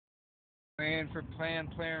Praying for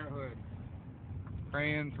Planned Parenthood.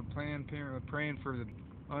 Praying for Planned Parenthood. Praying for the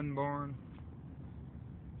unborn.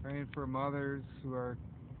 Praying for mothers who are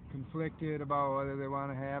conflicted about whether they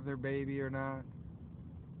want to have their baby or not.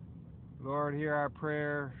 Lord, hear our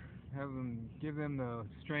prayer. Give them the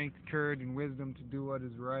strength, courage, and wisdom to do what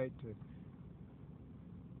is right, to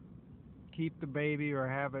keep the baby or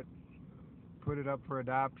have it, put it up for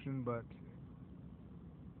adoption, but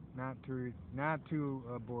not to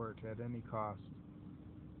abort at any cost.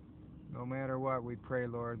 No matter what, we pray,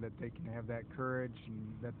 Lord, that they can have that courage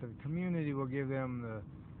and that the community will give them the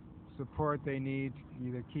support they need to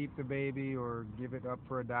either keep the baby or give it up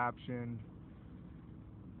for adoption,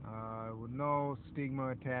 with no stigma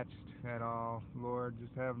attached at all. Lord,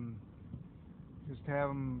 just have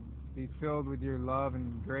them be filled with your love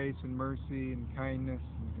and grace and mercy and kindness,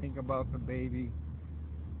 and think about the baby,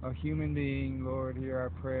 a human being. Lord, hear our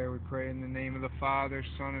prayer. We pray in the name of the Father,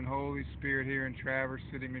 Son, and Holy Spirit here in Traverse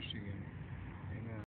City, Michigan.